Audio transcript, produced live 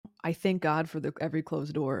I thank God for every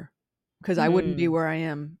closed door, because I wouldn't be Hmm. where I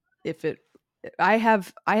am if it. I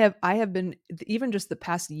have been, even just the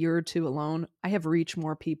past year or two alone, I have reached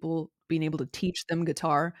more people being able to teach them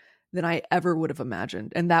guitar than I ever would have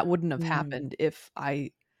imagined, and that wouldn't have Hmm. happened if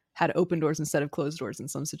I had open doors instead of closed doors in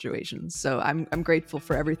some situations. So I'm grateful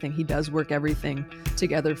for everything. He does work everything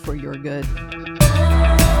together for your good.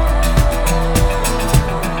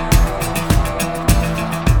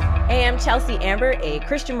 Hey, I'm Chelsea Amber, a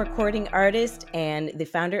Christian recording artist and the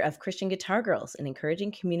founder of Christian Guitar Girls, an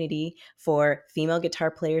encouraging community for female guitar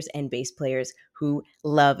players and bass players who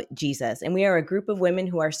love Jesus. And we are a group of women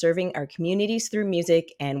who are serving our communities through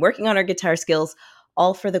music and working on our guitar skills,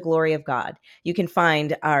 all for the glory of God. You can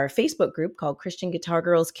find our Facebook group called Christian Guitar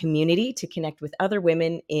Girls Community to connect with other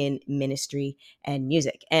women in ministry and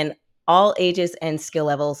music. And all ages and skill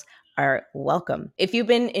levels are welcome. If you've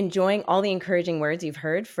been enjoying all the encouraging words you've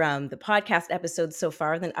heard from the podcast episodes so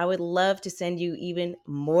far, then I would love to send you even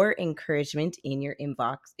more encouragement in your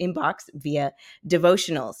inbox via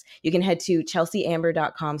devotionals. You can head to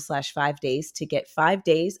chelseaamber.com/5days to get 5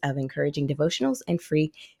 days of encouraging devotionals and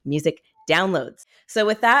free music downloads. So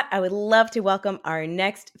with that, I would love to welcome our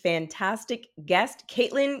next fantastic guest,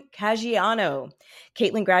 Caggiano.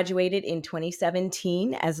 Caitlin graduated in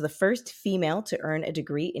 2017 as the first female to earn a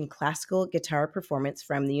degree in classical guitar performance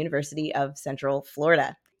from the University of Central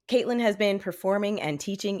Florida. Caitlin has been performing and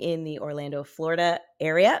teaching in the Orlando, Florida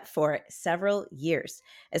area for several years.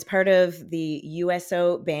 As part of the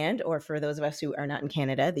USO band, or for those of us who are not in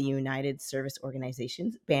Canada, the United Service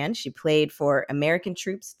Organizations band, she played for American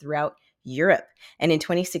troops throughout Europe. And in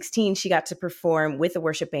 2016, she got to perform with a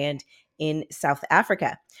worship band in South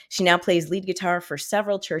Africa. She now plays lead guitar for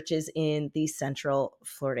several churches in the Central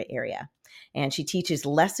Florida area. And she teaches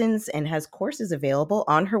lessons and has courses available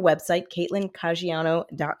on her website,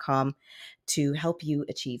 CaitlinCaggiano.com, to help you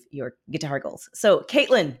achieve your guitar goals. So,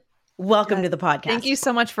 Caitlin, welcome Yes. to the Thank podcast. you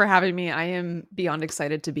so much for having me. I am beyond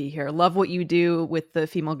excited to be here. Love what you do with the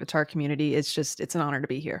female guitar community. It's an honor to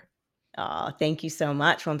be here. Oh, thank you so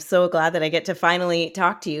much. Well, I'm so glad that I get to finally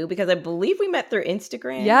talk to you because I believe we met through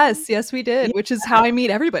Instagram. Yes, yes, we did, Yeah. which is how I meet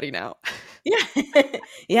everybody now. Yeah.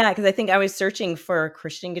 Yeah, because I think I was searching for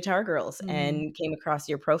Christian Guitar Girls Mhm. and came across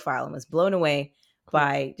your profile and was blown away Cool.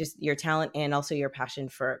 by just your talent and also your passion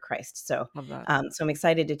for Christ. So, Love that. so I'm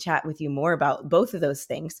excited to chat with you more about both of those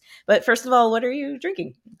things. But first of all, what are you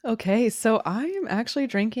drinking? Okay, so I am actually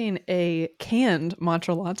drinking a canned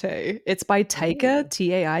matcha latte. It's by Taika, Ooh.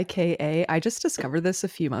 Taika. I just discovered this a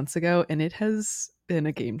few months ago and it has been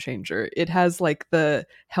a game changer. It has like the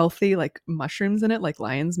healthy like mushrooms in it, like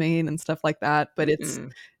lion's mane and stuff like that, but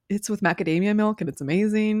Mm-mm. it's with macadamia milk and it's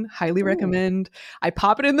amazing. Highly Ooh. recommend. I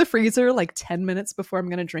pop it in the freezer like 10 minutes before I'm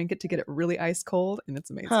going to drink it to get it really ice cold and it's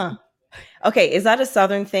Huh. amazing. Okay, is that a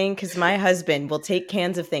Southern thing? Because my husband will take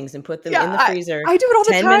cans of things and put them Yeah, in the freezer I do it all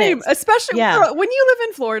the 10 time, minutes. especially Yeah. for when you live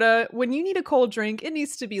in Florida, when you need a cold drink, it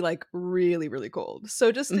needs to be, like, really, really cold.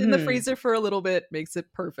 So just in the Hmm. freezer for a little bit makes it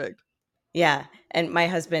perfect. Yeah. And my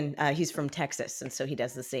husband, he's from Texas, and so he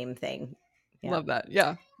does the same thing. Yeah. Love that,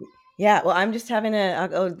 yeah. Yeah, well, I'm just having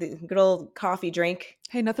the good old coffee drink.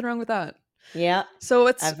 Hey, nothing wrong with that. Yeah, So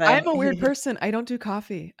it's I've, I'm a weird person, I don't do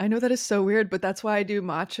coffee. I know that is so weird, but that's why I do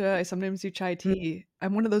matcha, I sometimes do chai Mm, tea.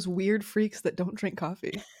 I'm one of those weird freaks that don't drink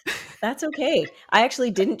coffee. that's okay. I actually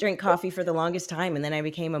didn't drink coffee for the longest time, and then I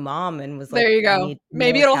became a mom and was There like, you "I go. need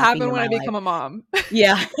Maybe more it'll caffeine happen in when my I life." become a mom.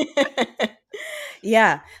 Yeah.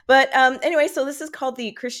 Yeah, but, anyway, so this is called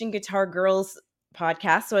the Christian Guitar Girls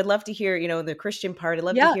podcast, so I'd love to hear, the Christian part. I'd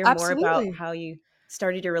love to Yeah, hear more about absolutely. how you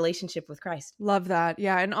started your relationship with Christ. Love that.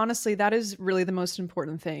 Yeah, and honestly, that is really the most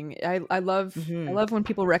important thing. I Mhm. love when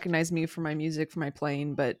people recognize me for my music, for my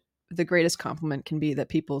playing, but the greatest compliment can be that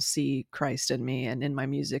people see Christ in me and in my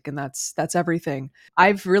music, and that's everything.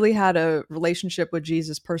 I've really had a relationship with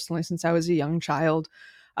Jesus personally since I was a young child.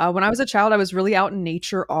 When I was a child, I was really out in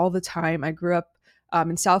nature all the time. I grew up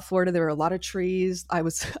in South Florida. There were a lot of trees. I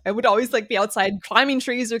would always like be outside climbing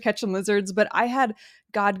trees or catching lizards, but I had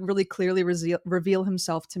God really clearly reveal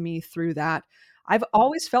himself to me through that. I've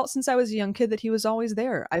always felt since I was a young kid that he was always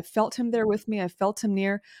there. I felt him there with me. I felt him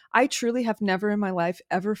near. I truly have never in my life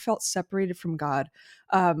ever felt separated from God.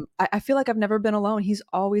 I feel like I've never been alone. He's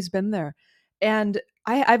always been there. And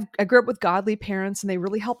I grew up with godly parents and they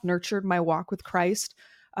really helped nurture my walk with Christ.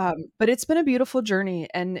 But it's been a beautiful journey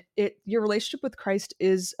and your relationship with Christ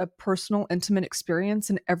is a personal, intimate experience.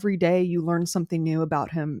 And every day you learn something new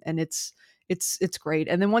about him. And it's great.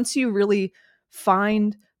 And then once you really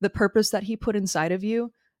find the purpose that he put inside of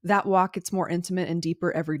you, that walk gets more intimate and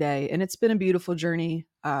deeper every day. And it's been a beautiful journey.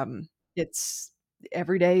 It's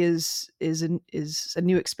every day is a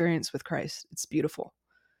new experience with Christ. It's beautiful.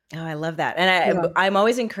 Oh, I love that, Yeah. and I'm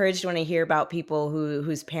always encouraged when I hear about people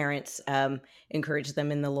whose parents, encourage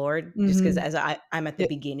them in the Lord, just because Mhm. as I'm at the It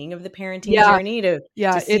beginning of the parenting Yeah, journey to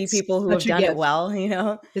yeah, see it's people who have such a done it gift. well, you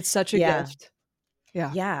know? It's such a Yeah, gift.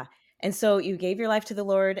 Yeah. yeah, and so you gave your life to the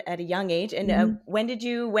Lord at a young age, and, Mhm.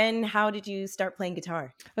 how did you start playing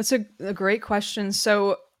guitar? That's a great question.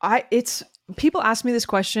 So I it's people ask me this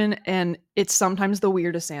question and it's sometimes the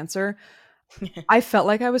weirdest answer. I felt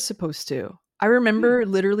like I was supposed to. I Hmm, remember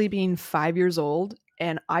literally being 5 years old,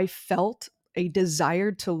 and I felt a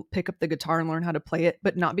desire to pick up the guitar and learn how to play it,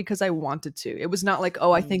 but not because I wanted to. It was not like,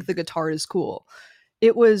 "Oh, I think mm, the guitar is cool."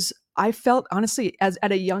 It was I felt honestly, as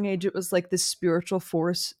at a young age, it was like this spiritual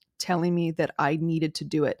force telling me that I needed to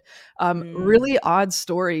do it. mm, Really odd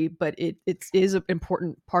story, but it is an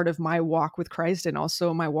important part of my walk with Christ and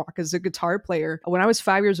also my walk as a guitar player. When I was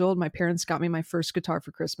 5 years old, my parents got me my first guitar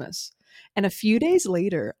for Christmas. And a few days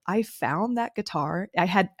later, I found that guitar.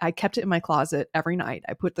 I kept it in my closet every night.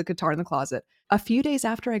 I put the guitar in the closet. A few days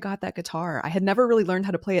after I got that guitar, I had never really learned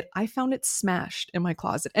how to play it. I found it smashed in my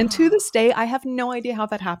closet. And to this day, I have no idea how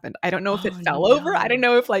that happened. I don't know if it oh, fell over. I don't no.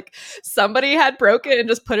 know if like somebody had broke it and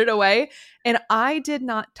just put it away. And I did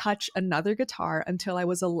not touch another guitar until I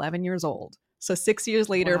was 11 years old. So 6 years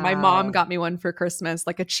later, my mom Wow. got me one for Christmas,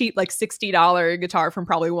 like a cheap, like $60 guitar from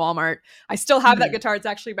probably Walmart. I still have that Mhm. guitar. It's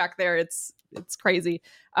actually back there. It's crazy.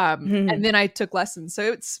 And Mhm. then I took lessons.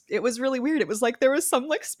 So it was really weird. It was like there was some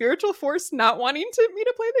like spiritual force not wanting to me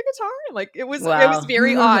to play the guitar. Like it was Wow.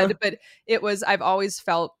 very odd, but I've always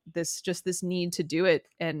felt this need to do it.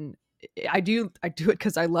 And I do it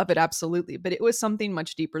because I love it absolutely. But it was something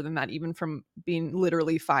much deeper than that, even from being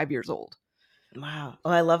literally 5 years old. Wow.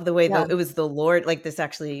 Oh, I love the way Yeah. it was the Lord, like, this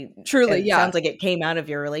actually Truly, it yeah. sounds like it came out of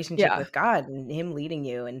your relationship Yeah. with God and him leading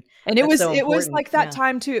you, and And that's so it was important. like that Yeah.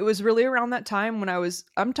 time too. It was really around that time when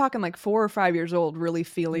I'm talking like 4 or 5 years old, really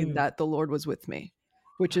feeling Mm. that the Lord was with me,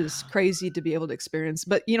 which is Wow. crazy to be able to experience.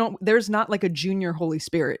 But, there's not like a junior Holy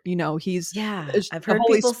Spirit, he's Yeah. it's I've the heard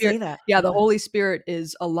Holy people Spirit. say that. Yeah, the Yeah. Holy Spirit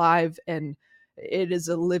is alive and it is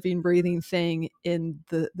a living, breathing thing in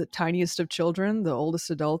the tiniest of children, the oldest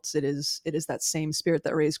adults. It is that same spirit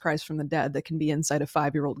that raised Christ from the dead that can be inside a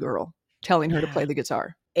 5-year-old girl telling her to Yeah. play the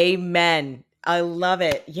guitar. Amen. I love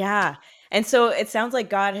it. Yeah. And so it sounds like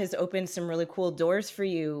God has opened some really cool doors for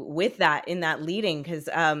you with that in that leading. Because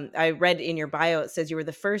I read in your bio, it says you were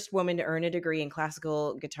the first woman to earn a degree in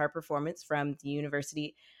classical guitar performance from the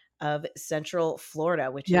University of Central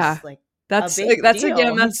Florida, which is Yeah. like a That's like big that's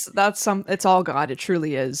again, deal. that's some it's all God, it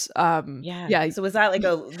truly is. Yeah. Yeah, So was that like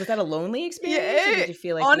y was that a lonely yeah, experience, or did you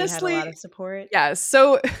feel like you had a lot honestly, of support? yeah,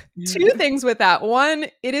 so 2 things with that. 1,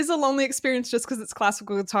 it is a lonely experience just because it's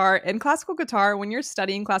classical guitar, and classical guitar, when you're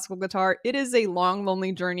studying classical guitar, it is a long,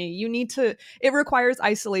 lonely journey. It requires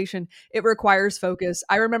isolation, it requires focus.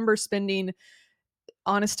 I remember spending,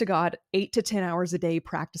 honest to God, 8 to 10 hours a day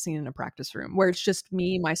practicing in a practice room where it's just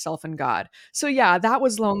me, myself, and God. So, yeah, that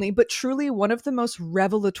was lonely, but truly one of the most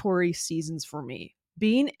revelatory seasons for me.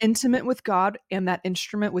 Being intimate with God and that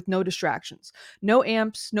instrument with no distractions, no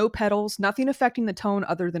amps, no pedals, nothing affecting the tone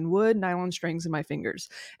other than wood, nylon strings, and my fingers.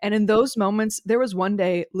 And in those moments, there was one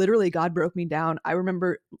day, literally, God broke me down. I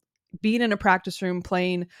remember being in a practice room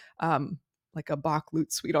playing like a Bach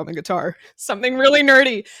lute suite on the guitar, something really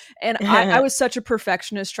nerdy. And I was such a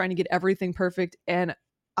perfectionist trying to get everything perfect. And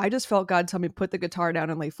I just felt God tell me, put the guitar down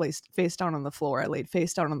and lay face down on the floor. I laid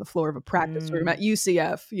face down on the floor of a practice room at Mm,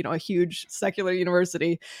 UCF, a huge secular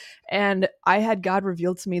university. And I had God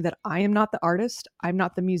reveal to me that I am not the artist. I'm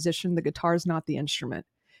not the musician. The guitar is not the instrument.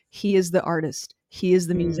 He is the artist. He is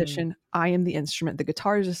the mm, musician. I am the instrument. The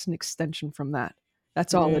guitar is just an extension from that.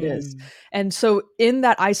 That's all it is. mm, And so in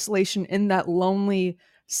that isolation, in that lonely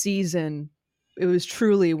season, it was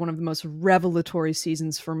truly one of the most revelatory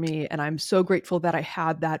seasons for me. And I'm so grateful that I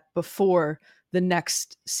had that before the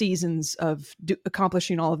next seasons of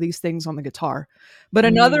accomplishing all of these things on the guitar. But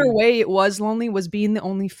another mm. way it was lonely was being the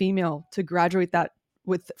only female to graduate that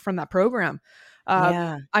with from that program.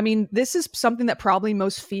 Yeah. I mean, this is something that probably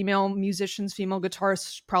most female musicians, female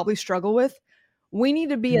guitarists probably struggle with. We need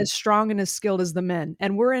to be Mm, as strong and as skilled as the men,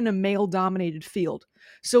 and we're in a male dominated field.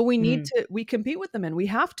 So mm, we compete with the men. We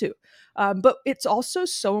have to. But it's also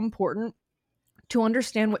so important to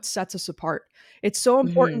understand what sets us apart. It's so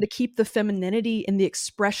important mhm, to keep the femininity in the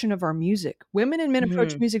expression of our music. Women and men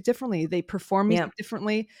approach mhm. music differently. They perform Yep. music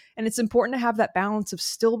differently. And it's important to have that balance of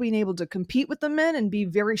still being able to compete with the men and be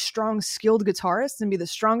very strong, skilled guitarist and be the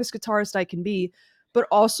strongest guitarist I can be, but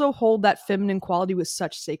also hold that feminine quality with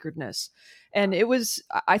such sacredness. And it was,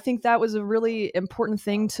 I think that was a really important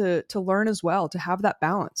thing to learn as well, to have that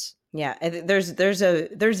balance. Yeah, and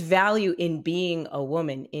there's value in being a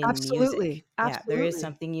woman in music. Absolutely. Yeah, there is Absolutely.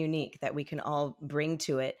 something unique that we can all bring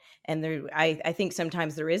to it. And I think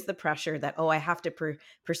sometimes there is the pressure that, oh, I have to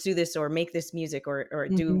pursue this or make this music or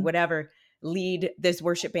do Mhm. whatever, lead this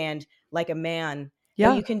worship band like a man.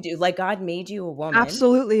 And Yeah. you can do, like, God made you a woman.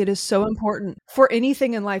 Absolutely, it is so important for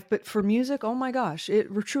anything in life, but for music, oh my gosh, it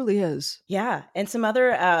truly is. Yeah, and some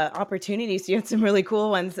other, opportunities. You had some really cool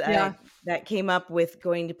ones, Yeah. that came up with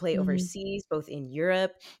going to play Mhm. overseas, both in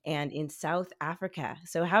Europe and in South Africa.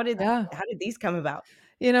 So Yeah. how did these come about?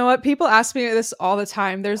 You know what? People ask me this all the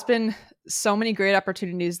time. There's been so many great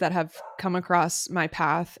opportunities that have come across my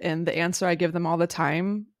path, and the answer I give them all the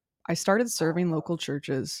time, I started serving local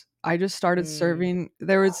churches. I just started Mm, serving.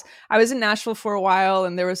 I was in Nashville for a while,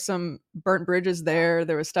 and there was some burnt bridges there.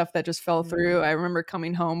 There was stuff that just fell mm, through. I remember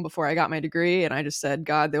coming home before I got my degree, and I just said,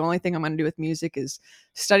 God, the only thing I'm going to do with music is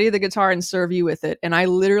study the guitar and serve you with it. And I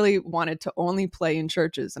literally wanted to only play in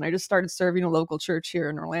churches. And I just started serving a local church here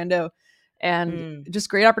in Orlando, and mm. just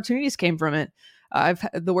great opportunities came from it. I've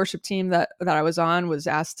the worship team that I was on was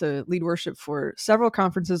asked to lead worship for several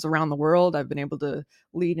conferences around the world. I've been able to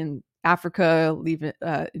lead in Africa, lead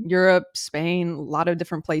in Europe, Spain, a lot of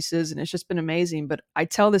different places, and it's just been amazing. But I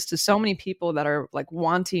tell this to so many people that are like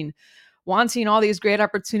wanting all these great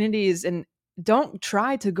opportunities, and don't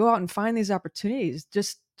try to go out and find these opportunities.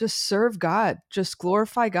 Just serve God, just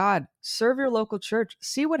glorify God, serve your local church,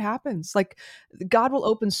 see what happens. Like, God will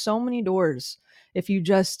open so many doors if you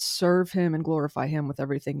just serve him and glorify him with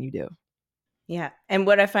everything you do. Yeah, and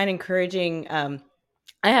what I find encouraging,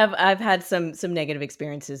 I've had some negative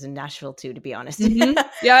experiences in Nashville too, to be honest. Mhm.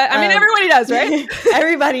 Yeah, I mean, Um, everybody does, right?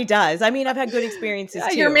 everybody does. I mean, I've had good experiences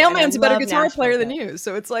Yeah, your too, and I mailman's a better love guitar Nashville, player than but you,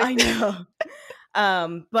 so it's like I know.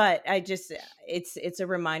 But I just it's a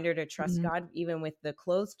reminder to trust Mhm. God even with the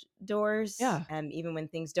closed doors, Yeah, and even when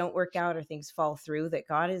things don't work out or things fall through, that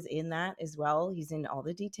God is in that as well. He's in all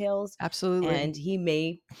the details, absolutely. and he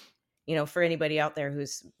may, for anybody out there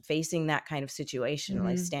who's facing that kind of situation,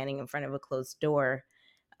 like Mhm. standing in front of a closed door,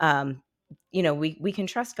 um, we can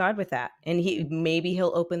trust God with that, and he Mm, maybe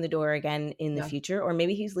he'll open the door again in the yeah, future, or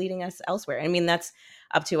maybe he's leading us elsewhere. I mean, that's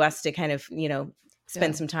up to us to kind of yeah.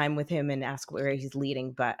 spend some time with him and ask where he's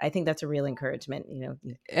leading. But I think that's a real encouragement.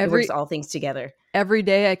 He works Every all things together. every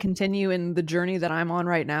day I continue in the journey that I'm on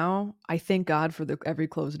right now, I thank God for the every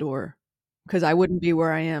closed door, because I wouldn't be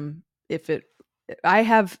where I am if it I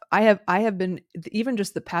have been, even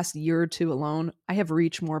just the past year or 2 alone, I have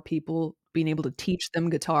reached more people being able to teach them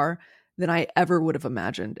guitar than I ever would have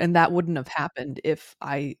imagined, and that wouldn't have happened if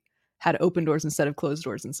I had open doors instead of closed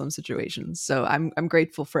doors in some situations. So I'm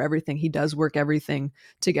grateful for everything. He does work everything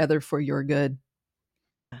together for your good.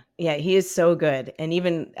 Yeah, he is so good. And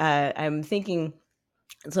even I'm thinking,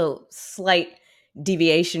 so slight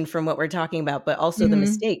deviation from what we're talking about, but also the Mhm.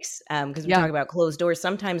 mistakes, because we Yeah. talk about closed doors.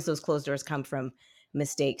 Sometimes those closed doors come from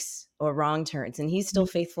mistakes or wrong turns, and he's still Mhm.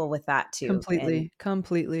 faithful with that too. And Completely,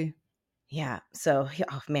 completely. yeah, so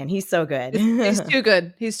oh man, he's so good. He's too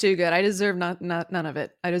good. He's too good. I deserve not none of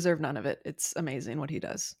it. I deserve none of it. It's amazing what he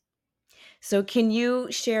does. So, can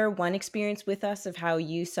you share one experience with us of how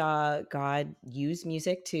you saw God use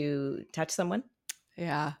music to touch someone?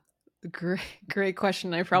 Yeah. Great, great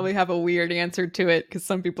question. I Mhm. probably have a weird answer to it because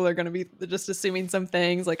some people are going to be just assuming some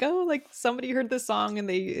things like, oh, like somebody heard this song and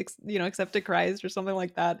they, accepted Christ or something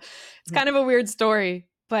like that. It's Mhm. kind of a weird story,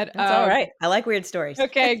 but That's all right. I like weird stories.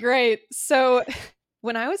 okay, great. So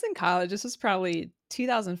when I was in college, this was probably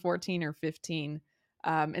 2014 or 15,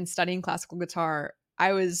 and studying classical guitar,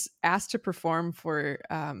 I was asked to perform for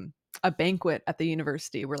a banquet at the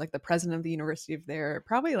university where like the president of the university of there,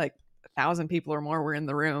 probably like 1,000 people or more were in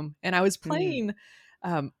the room. And I was Mm, playing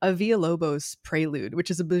a Villa Lobos prelude, which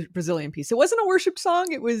is a Brazilian piece. It wasn't a worship song.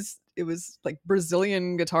 It was like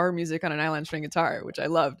Brazilian guitar music on an island string guitar, which I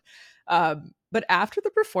loved. But after the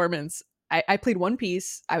performance, I played one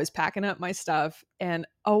piece. I was packing up my stuff, and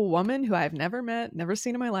a woman who I've never met, never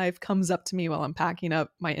seen in my life, comes up to me while I'm packing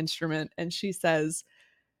up my instrument, and she says,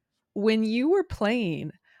 "When you were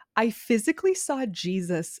playing, I physically saw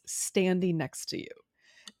Jesus standing next to you."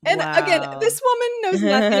 And again, wow. this woman knows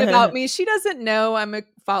nothing about me. She doesn't know I'm a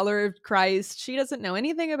follower of Christ. She doesn't know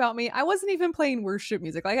anything about me. I wasn't even playing worship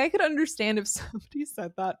music. Like, I could understand if somebody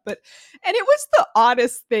said that, but and it was the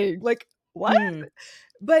oddest thing. Like, what? Mm,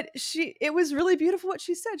 But it was really beautiful what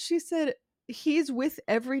she said. She said, "He's with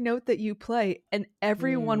every note that you play, and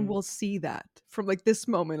everyone mm, will see that from, like, this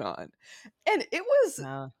moment on." And it was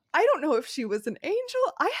wow. I don't know if she was an angel.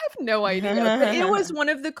 I have no idea, but it was one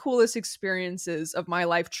of the coolest experiences of my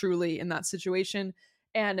life truly in that situation,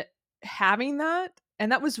 and having that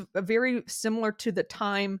and that was a very similar to the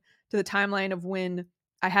timeline of when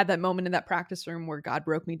I had that moment in that practice room where God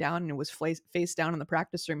broke me down and it was face down in the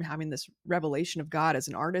practice room having this revelation of God as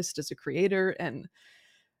an artist, as a creator, and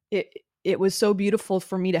it it was so beautiful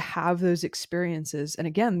for me to have those experiences, and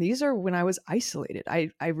again, these are when I was isolated.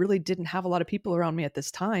 I really didn't have a lot of people around me at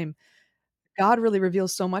this time. God really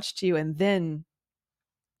reveals so much to you, and then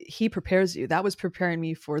he prepares you. That was preparing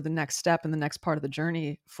me for the next step and the next part of the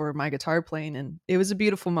journey for my guitar playing, and it was a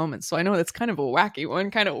beautiful moment. So I know that's kind of a wacky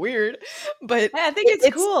one, kind of weird, but I think it's it's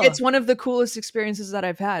cool. one of the coolest experiences that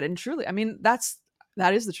I've had, and truly, I mean, that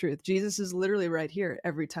is the truth. Jesus is literally right here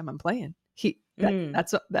every time I'm playing. Mm.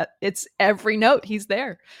 That it's every note, he's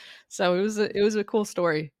there. So it was a cool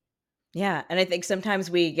story. Yeah, and I think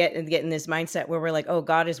sometimes we get in this mindset where we're like, "Oh,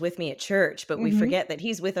 God is with me at church," but we Mhm. forget that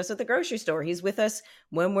he's with us at the grocery store. He's with us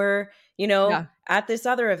when we're, Yeah, at this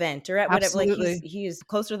other event or at whatever. Like absolutely. he is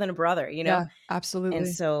closer than a brother. Yeah, And absolutely.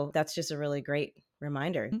 so that's just a really great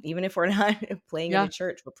reminder. Mm, Even if we're not playing in a yeah,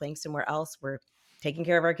 church, we're playing somewhere else. We're taking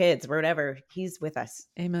care of our kids, whatever. He's with us.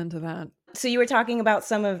 amen to that. So you were talking about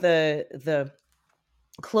some of the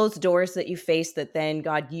closed doors that you faced that then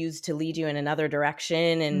God used to lead you in another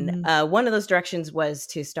direction. And Mhm. one of those directions was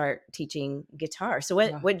to start teaching guitar. So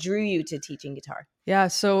what Yeah. what drew you to teaching guitar? Yeah,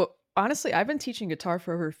 so honestly, I've been teaching guitar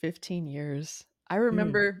for over 15 years. I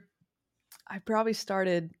Mm, remember I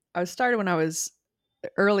started when I was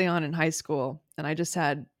early on in high school, and I just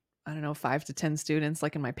had, I don't know, 5 to 10 students,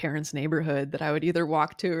 like, in my parents' neighborhood that I would either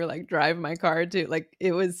walk to or, like, drive my car to, like,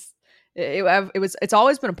 it's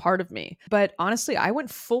always been a part of me, but honestly, I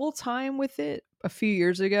went full-time with it a few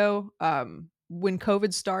years ago. When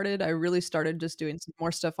COVID started, I really started just doing some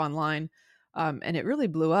more stuff online, and it really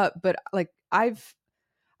blew up, but, like, I've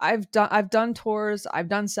done tours, I've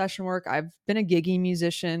done session work, I've been a giggy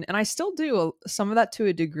musician, and I still do some of that to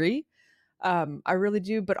a degree. I really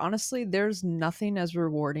do, but honestly, there's nothing as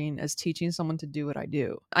rewarding as teaching someone to do what I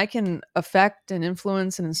do. I can affect and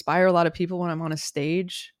influence and inspire a lot of people when I'm on a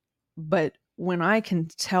stage, but when I can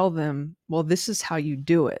tell them, "Well, this is how you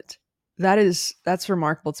do it," that's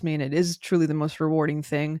remarkable to me, and it is truly the most rewarding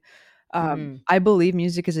thing. mm, I believe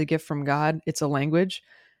music is a gift from God. It's a language,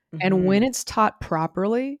 and when mhm, it's taught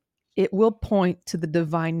properly, it will point to the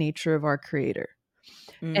divine nature of our creator.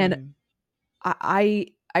 And mm, I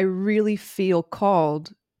really feel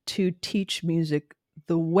called to teach music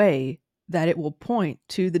the way that it will point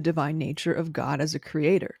to the divine nature of God as a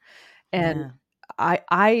creator. And yeah.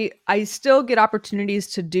 I still get opportunities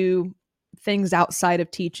to do things outside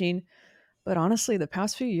of teaching, but honestly, the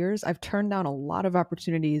past few years, I've turned down a lot of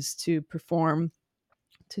opportunities to perform,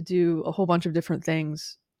 to do a whole bunch of different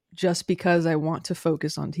things just because I want to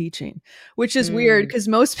focus on teaching, which is weird Mm, because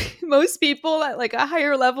most people at like a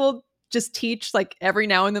higher level just teach like every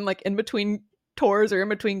now and then, like in between tours or in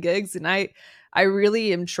between gigs, and I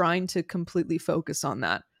really am trying to completely focus on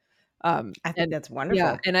that. I think And that's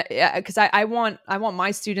yeah, wonderful. and because I want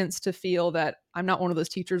my students to feel that I'm not one of those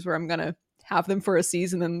teachers where I'm gonna have them for a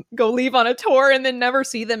season, then go leave on a tour and then never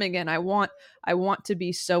see them again. I want to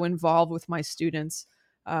be so involved with my students,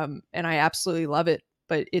 and I absolutely love it.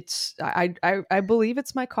 But I believe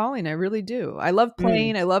it's my calling. I really do. I love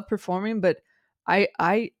Mm. playing. I love performing. But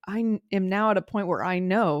am now at a point where I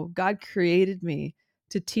know God created me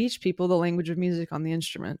to teach people the language of music on the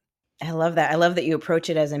instrument. I love that. I love that you approach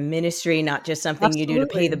it as a ministry, not just something you do to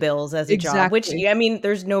pay the Absolutely. bills as a job, which, Exactly. yeah, I mean,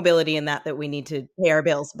 there's nobility in that we need to pay our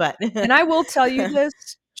bills, but And I will tell you this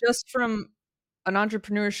just from an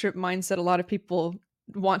entrepreneurship mindset, a lot of people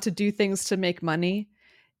want to do things to make money.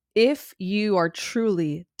 If you are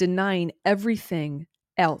truly denying everything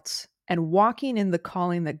else and walking in the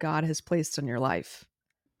calling that God has placed on your life,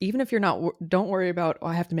 even if you're not, don't worry about, oh,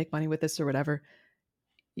 I have to make money with this or whatever.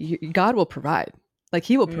 God will provide. Like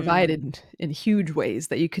he will provide Mm, in huge ways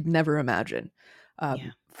that you could never imagine.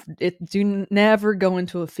 yeah. Never go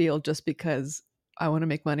into a field just because I want to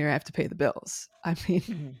make money or I have to pay the bills. I mean,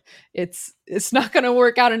 Mhm, it's not going to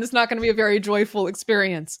work out and it's not going to be a very joyful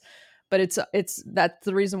experience. But it's that's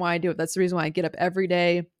the reason why I do it. That's the reason why I get up every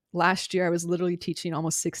day. Last year I was literally teaching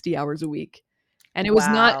almost 60 hours a week. And it wow.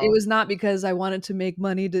 was not because I wanted to make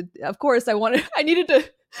money to, of course I wanted I needed to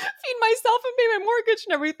feed myself and pay my mortgage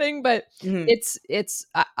and everything, but Mhm,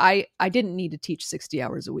 I didn't need to teach 60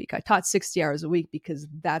 hours a week. I taught 60 hours a week because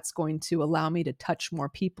that's going to allow me to touch more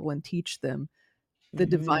people and teach them the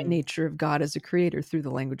divine mhm. nature of God as a creator through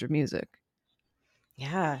the language of music.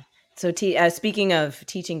 Yeah. So, speaking of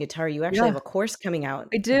teaching guitar, you actually Yeah, have a course coming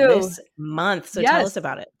out I do. this month, so tell Yes. us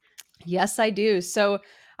about it. Yes, I do. So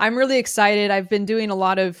I'm really excited. I've been doing a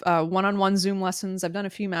lot of one-on-one Zoom lessons. I've done a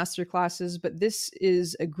few master classes, but this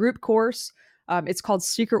is a group course. It's called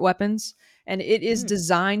Secret Weapons, and it is Mm,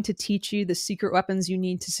 designed to teach you the secret weapons you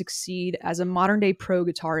need to succeed as a modern day pro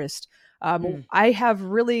guitarist. mm, I have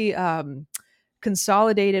really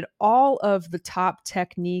consolidated all of the top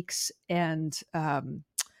techniques and uh,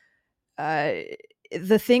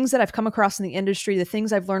 the things that I've come across in the industry, the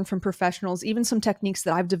things I've learned from professionals, even some techniques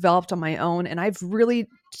that I've developed on my own. And I've really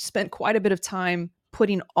spent quite a bit of time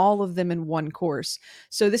putting all of them in one course.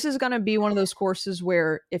 So this is going to be one of those courses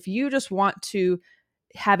where if you just want to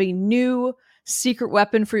have a new secret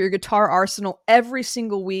weapon for your guitar arsenal every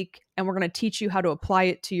single week, and we're going to teach you how to apply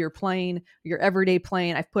it to your playing, your everyday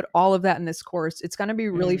playing. I've put all of that in this course. It's going to be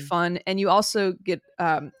really mm. fun, and you also get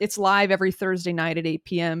it's live every Thursday night at 8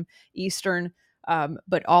 p.m. Eastern.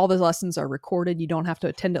 But all the lessons are recorded. You don't have to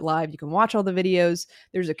attend it live. You can watch all the videos.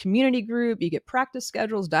 There's a community group. You get practice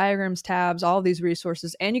schedules, diagrams, tabs, all of these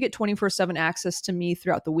resources, and you get 24/7 access to me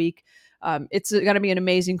throughout the week. It's going to be an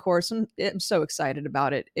amazing course. I'm so excited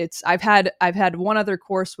about it. I've had one other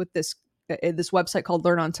course with this website called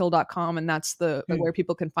learnontill.com, and that's the Mm. where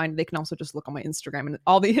people can find it. They can also just look on my Instagram, and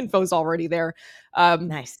all the info is already there. Um,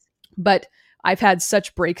 Nice. but I've had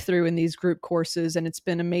such breakthrough in these group courses, and it's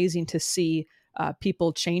been amazing to see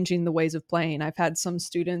people changing the ways of playing. I've had some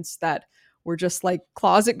students that were just like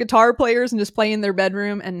closet guitar players and just playing in their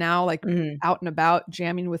bedroom, and now like Mhm. out and about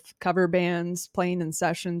jamming with cover bands, playing in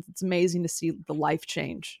sessions. It's amazing to see the life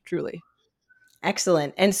change, truly.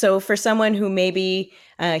 Excellent. And so, for someone who maybe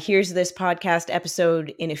hears this podcast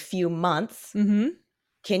episode in a few months, Hmm.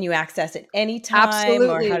 can you access it anytime, or how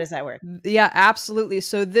Absolutely. does that work? Yeah, absolutely.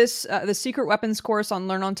 So this the secret weapons course on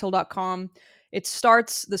learnontill.com, the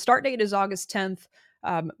start date is August 10th.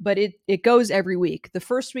 But it goes every week. The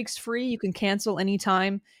first week's free. You can cancel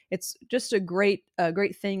anytime. It's just a great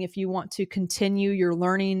thing if you want to continue your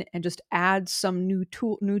learning and just add some new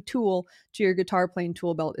tool to your guitar playing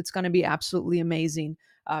tool belt. It's going to be absolutely amazing.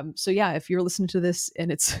 So yeah, if you're listening to this and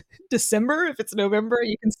it's December, if it's November,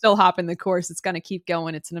 you can still hop in the course. It's going to keep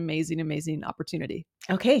going. It's an amazing, amazing opportunity.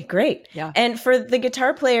 Okay, great. Yeah. And for the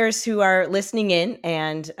guitar players who are listening in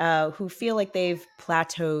and who feel like they've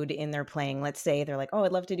plateaued in their playing, let's say they're like, oh,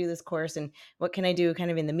 I'd love to do this course. And what can I do kind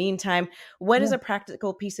of in the meantime? What is Yeah. a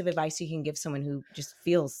practical piece of advice you can give someone who just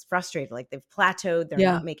feels frustrated, like they've plateaued, they're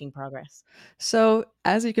Yeah. not making progress? So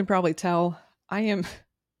as you can probably tell, I am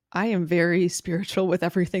I am very spiritual with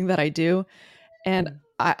everything that I do. And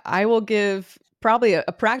Mm. I will give probably a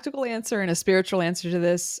practical answer and a spiritual answer to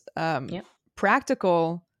this. Yep.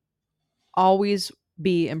 Practical, always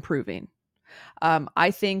be improving.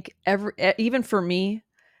 I think even for me,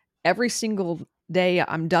 every single day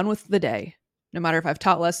I'm done with the day, no matter if I've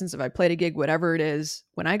taught lessons, if I played a gig, whatever it is,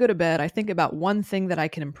 when I go to bed, I think about one thing that I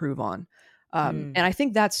can improve on. Mm. And I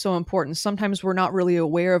think that's so important. Sometimes we're not really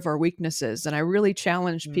aware of our weaknesses. And I really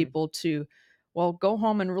challenge Mm. people to, well, go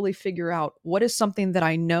home and really figure out what is something that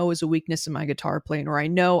I know is a weakness in my guitar playing, or I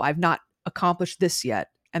know I've not accomplished this yet.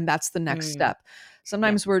 And that's the next Mm. step. Yeah.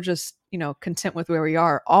 Sometimes we're just, content with where we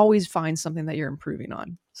are. Always find something that you're improving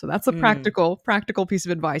on. So that's a Mm. practical piece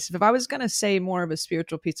of advice. If I was going to say more of a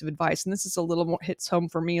spiritual piece of advice, and this is a little more hits home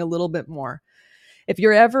for me a little bit more. If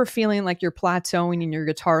you're ever feeling like you're plateauing in your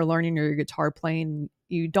guitar learning or your guitar playing,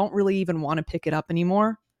 you don't really even want to pick it up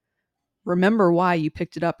anymore, remember why you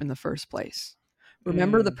picked it up in the first place.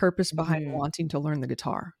 Remember the Mm. purpose behind Hmm. wanting to learn the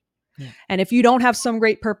guitar. Yeah. And if you don't have some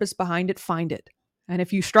great purpose behind it, find it. And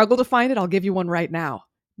if you struggle to find it, I'll give you one right now.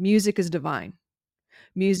 Music is divine.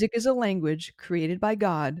 Music is a language created by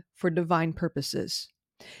God for divine purposes.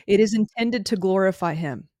 It is intended to glorify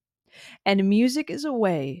Him. And music is a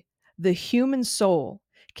way the human soul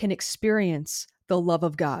can experience the love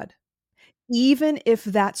of God. Even if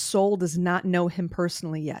that soul does not know Him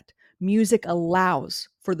personally yet, music allows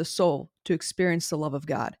for the soul to experience the love of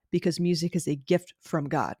God because music is a gift from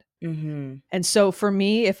God. Hmm. And so for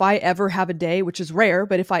me, if I ever have a day, which is rare,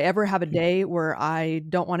 but if I ever have a day where I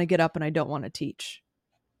don't want to get up and I don't want to teach,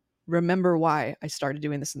 remember why I started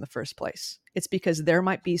doing this in the first place. It's because there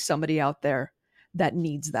might be somebody out there that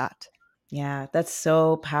needs that. Yeah, that's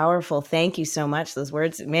so powerful. Thank you so much. Those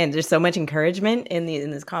words, man, there's so much encouragement in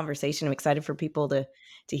this conversation. I'm excited for people to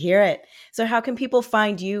hear it. So how can people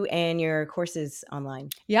find you and your courses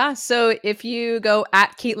online? Yeah. So if you go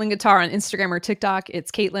at Caitlin Guitar on Instagram or TikTok,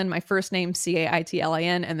 it's Caitlin, my first name,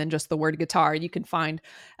 Caitlin, and then just the word guitar. You can find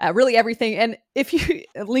really everything. And if you,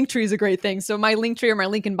 Linktree is a great thing. So my Linktree or my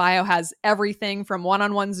link in bio has everything from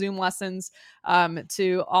one-on-one Zoom lessons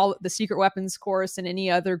to all the secret weapons course and any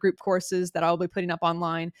other group courses courses that I'll be putting up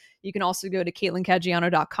online. You can also go to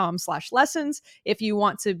CaitlinCaggiano.com/lessons if you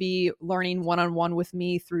want to be learning one-on-one with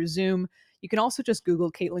me through Zoom. You can also just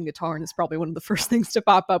Google Caitlin Guitar, and it's probably one of the first things to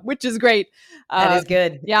pop up, which is great. That is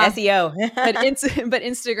good. Yeah, SEO. but but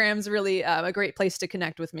Instagram's really a great place to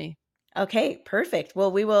connect with me. Okay, perfect.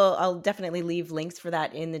 Well, I'll definitely leave links for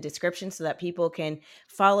that in the description so that people can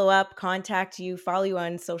follow up, contact you, follow you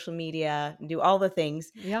on social media, and do all the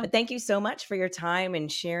things. Yeah. But thank you so much for your time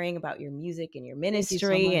and sharing about your music and your Thank you so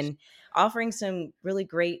ministry much. and offering some really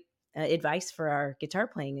great advice for our guitar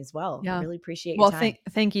playing as well. I Yeah. really appreciate your Well, time.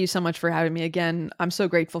 thank you so much for having me again. I'm so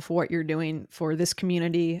grateful for what you're doing for this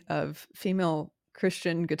community of female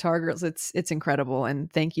Christian guitar girls. It's incredible,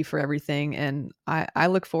 and thank you for everything. And I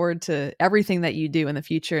look forward to everything that you do in the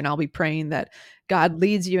future. And I'll be praying that God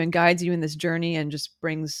leads you and guides you in this journey and just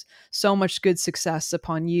brings so much good success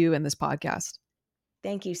upon you and this podcast.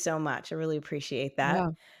 Thank you so much. I really appreciate that. Yeah.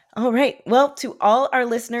 All right. Well, to all our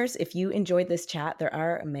listeners, if you enjoyed this chat, there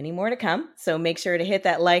are many more to come. So make sure to hit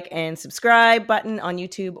that like and subscribe button on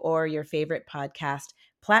YouTube or your favorite podcast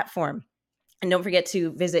platform. And don't forget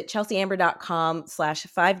to visit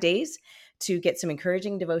chelseaamber.com/5days to get some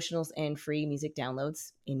encouraging devotionals and free music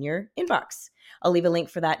downloads in your inbox. I'll leave a link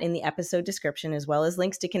for that in the episode description, as well as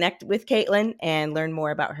links to connect with Caitlin and learn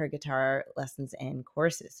more about her guitar lessons and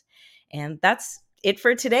courses. And that's it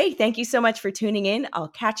for today. Thank you so much for tuning in. I'll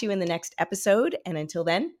catch you in the next episode. And until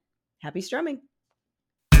then, happy strumming.